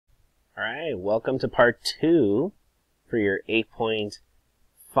Alright, welcome to part 2 for your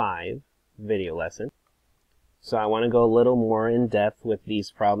 8.5 video lesson. So I want to go a little more in depth with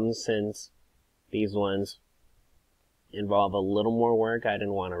these problems since these ones involve a little more work. I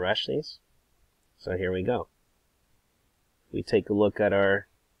didn't want to rush these. So here we go. We take a look at our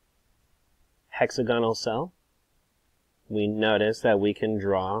hexagonal cell. We notice that we can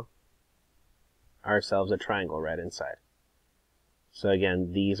draw ourselves a triangle right inside. So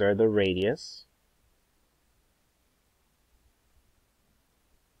again, these are the radius.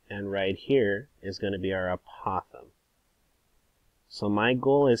 And right here is going to be our apothem. So my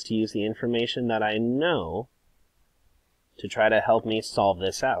goal is to use the information that I know to try to help me solve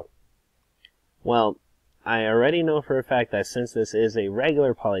this out. Well, I already know for a fact that since this is a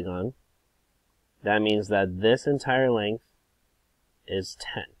regular polygon, that means that this entire length is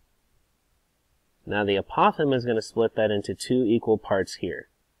 10. Now the apothem is going to split that into 2 equal parts here.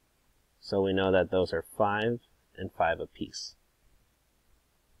 So we know that those are 5 and 5 apiece.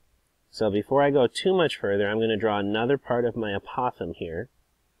 So before I go too much further, I'm going to draw another part of my apothem here.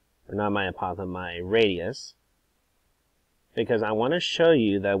 Or not my apothem, my radius. Because I want to show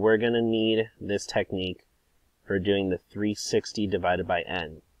you that we're going to need this technique for doing the 360 divided by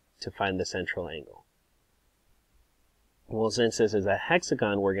n to find the central angle. Well, since this is a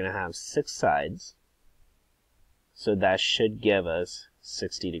hexagon, we're going to have 6 sides. So that should give us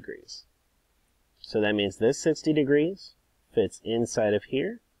 60 degrees. So that means this 60 degrees fits inside of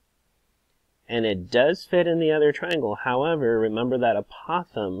here. And it does fit in the other triangle. However, remember that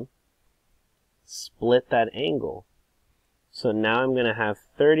apothem split that angle. So now I'm going to have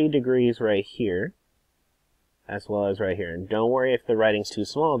 30 degrees right here, as well as right here. And don't worry if the writing's too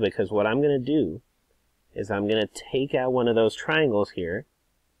small, because what I'm going to do is I'm going to take out one of those triangles here,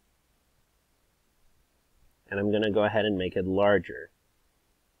 and I'm going to go ahead and make it larger.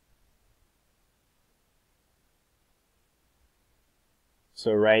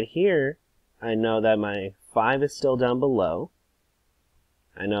 So right here, I know that my 5 is still down below.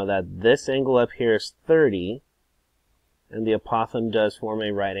 I know that this angle up here is 30, and the apothem does form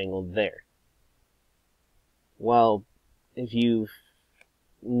a right angle there. Well, if you've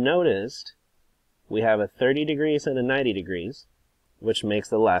noticed, we have a 30 degrees and a 90 degrees, which makes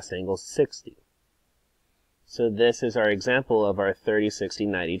the last angle 60. So this is our example of our 30, 60,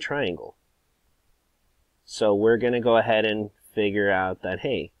 90 triangle. So we're going to go ahead and figure out that,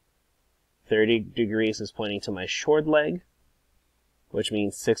 hey, 30 degrees is pointing to my short leg, which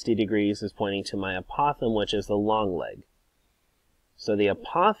means 60 degrees is pointing to my apothem, which is the long leg. So the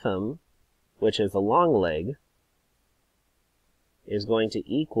apothem, which is the long leg, is going to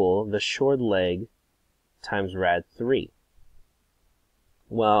equal the short leg times rad 3.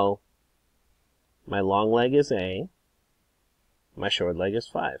 Well, my long leg is A, my short leg is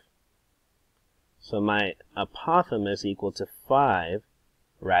 5. So my apothem is equal to 5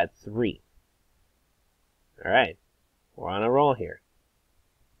 rad 3. Alright, we're on a roll here.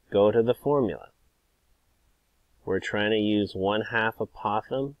 Go to the formula. We're trying to use 1/2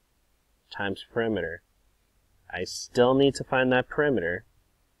 apothem times perimeter. I still need to find that perimeter,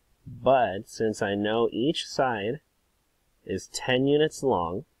 but since I know each side is 10 units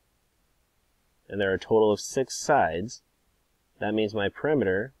long, and there are a total of 6 sides, that means my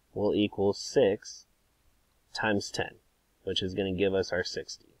perimeter will equal 6 times 10, which is going to give us our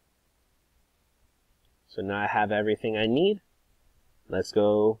 60. So now I have everything I need. Let's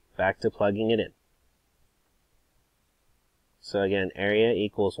go back to plugging it in. So again, area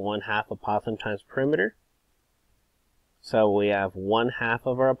equals 1/2 apothem times perimeter. So we have 1/2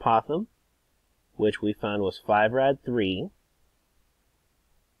 of our apothem, which we found was 5 rad 3,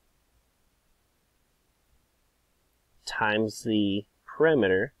 times the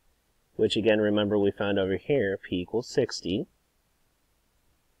perimeter, which again, remember we found over here, P equals 60.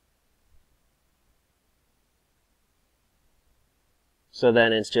 So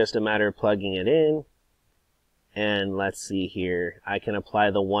then it's just a matter of plugging it in. And let's see here, I can apply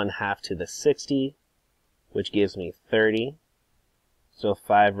the 1/2 to the 60, which gives me 30. So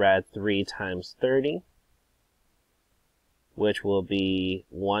 5 rad 3 times 30, which will be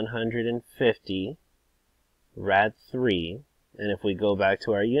 150 rad 3. And if we go back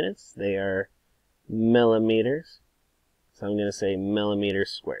to our units, they are millimeters. So I'm going to say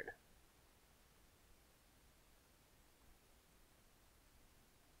millimeters squared.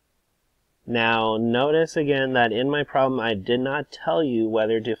 Now, notice again that in my problem, I did not tell you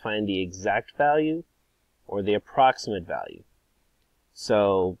whether to find the exact value or the approximate value.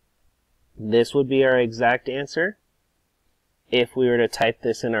 So this would be our exact answer if we were to type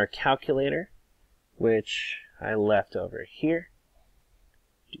this in our calculator, which I left over here.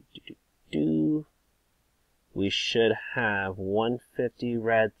 we should have 150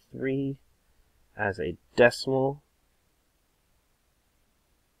 rad 3 as a decimal.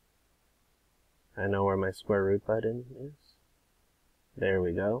 I know where my square root button is. There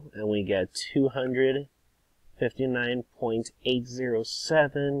we go. And we get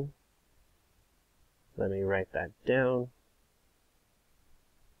 259.807. Let me write that down.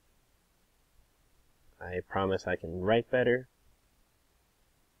 I promise I can write better.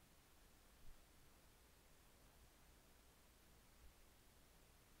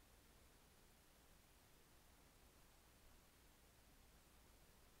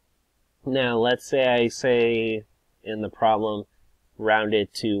 Now, let's say I say in the problem, round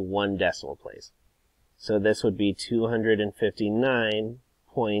it to 1 decimal place. So this would be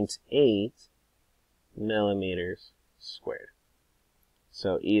 259.8 millimeters squared.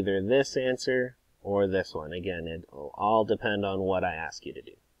 So either this answer or this one. Again, it'll all depend on what I ask you to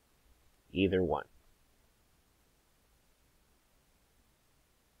do. Either one.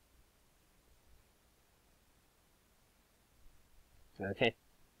 Okay.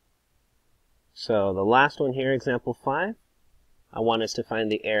 So the last one here, example 5, I want us to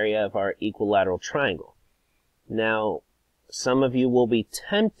find the area of our equilateral triangle. Now, some of you will be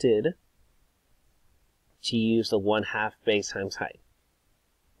tempted to use the 1/2 base times height.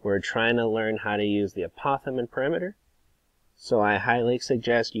 We're trying to learn how to use the apothem and perimeter, so I highly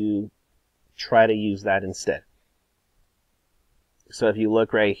suggest you try to use that instead. So if you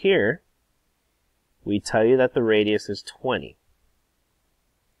look right here, we tell you that the radius is 20.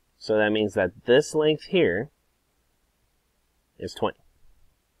 So that means that this length here is 20.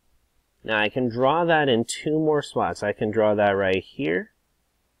 Now I can draw that in 2 more spots. I can draw that right here,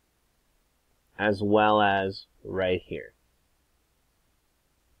 as well as right here.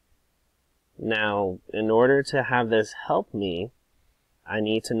 Now, in order to have this help me, I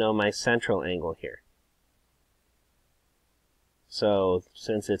need to know my central angle here. So,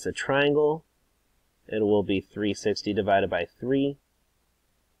 since it's a triangle, it will be 360 divided by 3,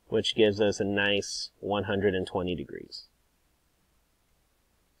 which gives us a nice 120 degrees.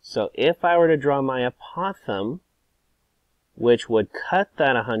 So if I were to draw my apothem, which would cut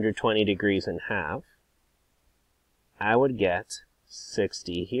that 120 degrees in half, I would get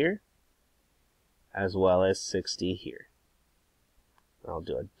 60 here, as well as 60 here. I'll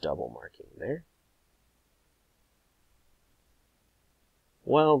do a double marking there.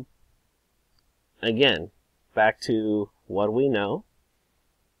 Well, again, back to what we know.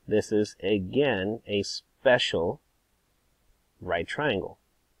 This is, again, a special right triangle.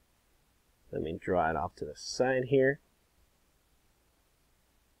 Let me draw it off to the side here.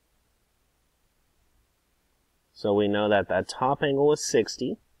 So we know that that top angle was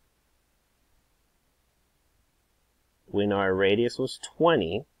 60. We know our radius was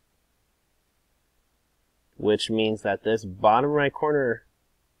 20, which means that this bottom right corner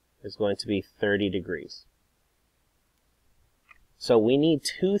is going to be 30 degrees. So we need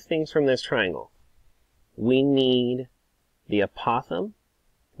 2 things from this triangle. We need the apothem,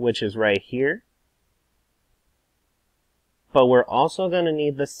 which is right here, but we're also going to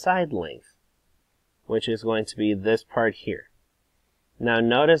need the side length, which is going to be this part here. Now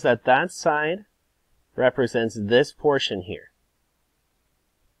notice that that side represents this portion here.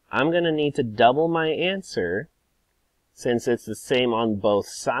 I'm going to need to double my answer since it's the same on both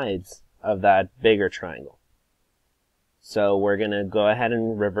sides of that bigger triangle. So we're going to go ahead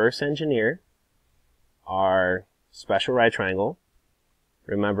and reverse engineer our special right triangle.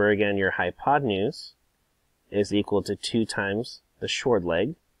 Remember again, your hypotenuse is equal to 2 times the short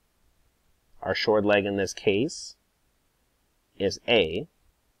leg. Our short leg in this case is A.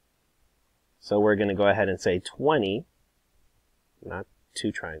 So we're going to go ahead and say 20, not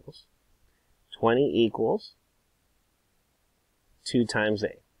 2 triangles. 20 equals 2 times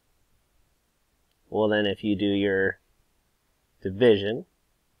A. Well then, if you do your division,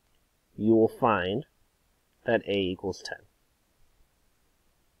 you will find that A equals 10.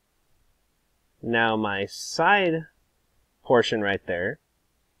 Now my side portion right there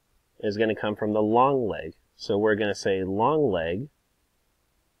is going to come from the long leg. So we're going to say long leg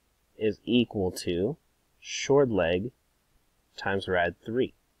is equal to short leg times rad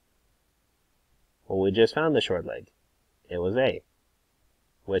 3. Well, we just found the short leg. It was A,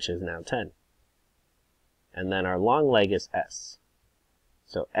 which is now 10. And then our long leg is S.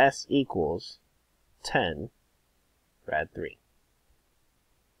 So S equals 10 rad 3.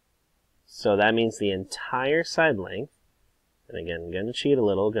 So that means the entire side length, and again, I'm going to cheat a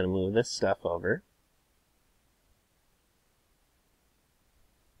little, going to move this stuff over.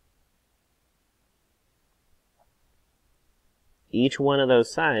 Each one of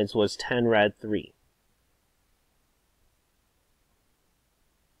those sides was 10 rad 3.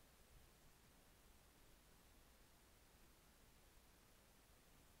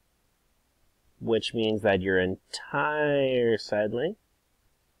 which means that your entire side length,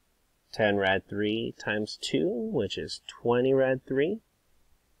 10 rad 3 times 2, which is 20 rad 3.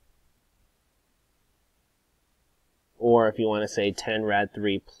 Or if you want to say 10 rad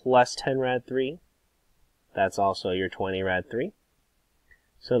 3 plus 10 rad 3, that's also your 20 rad 3.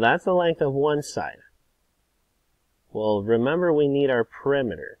 So that's the length of one side. Well, remember we need our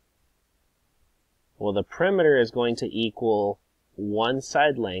perimeter. Well, the perimeter is going to equal one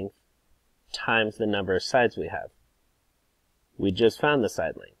side length times the number of sides we have. We just found the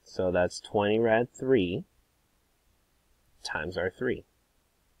side length, so that's 20 rad 3 times our 3,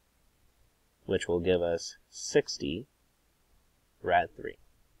 which will give us 60 rad 3.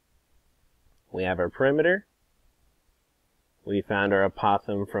 We have our perimeter. We found our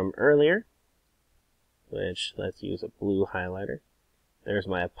apothem from earlier, which, let's use a blue highlighter. There's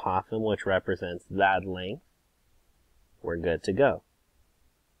my apothem, which represents that length. We're good to go.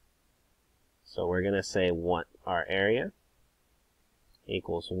 So we're going to say our area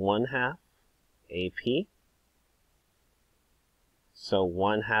equals 1/2 AP. So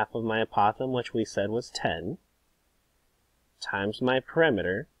 1/2 of my apothem, which we said was 10, times my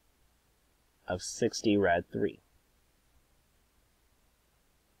perimeter of 60 rad 3.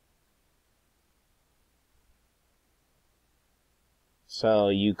 So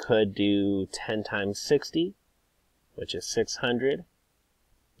you could do 10 times 60, which is 600,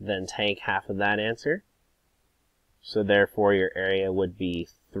 then take half of that answer. So therefore your area would be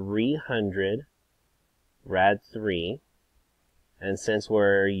 300 rad 3. And since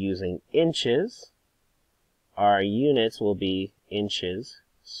we're using inches, our units will be inches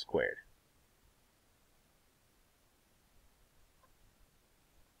squared.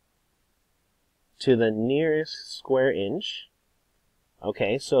 To the nearest square inch.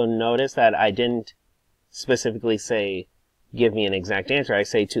 Okay, so notice that I didn't specifically say, give me an exact answer. I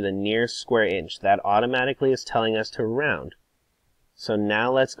say to the nearest square inch. That automatically is telling us to round. So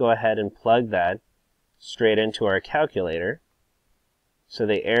now let's go ahead and plug that straight into our calculator. So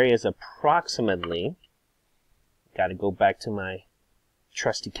the area is approximately, got to go back to my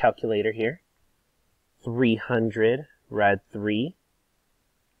trusty calculator here, 300 rad 3.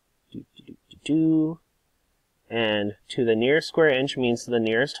 And to the nearest square inch means the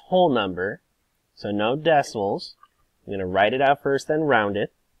nearest whole number, so no decimals. I'm going to write it out first, then round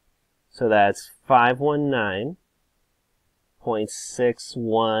it. So that's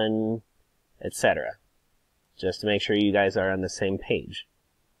 519.61, etc. Just to make sure you guys are on the same page.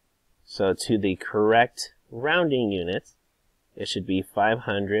 So to the correct rounding unit, it should be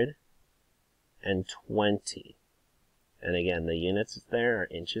 520. And again, the units there are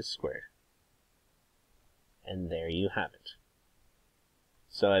inches squared. And there you have it.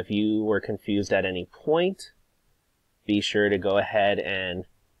 So if you were confused at any point, be sure to go ahead and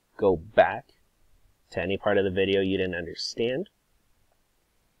go back to any part of the video you didn't understand.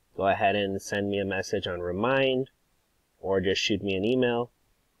 Go ahead and send me a message on Remind, or just shoot me an email,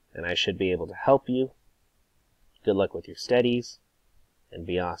 and I should be able to help you. Good luck with your studies, and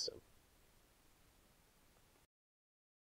be awesome.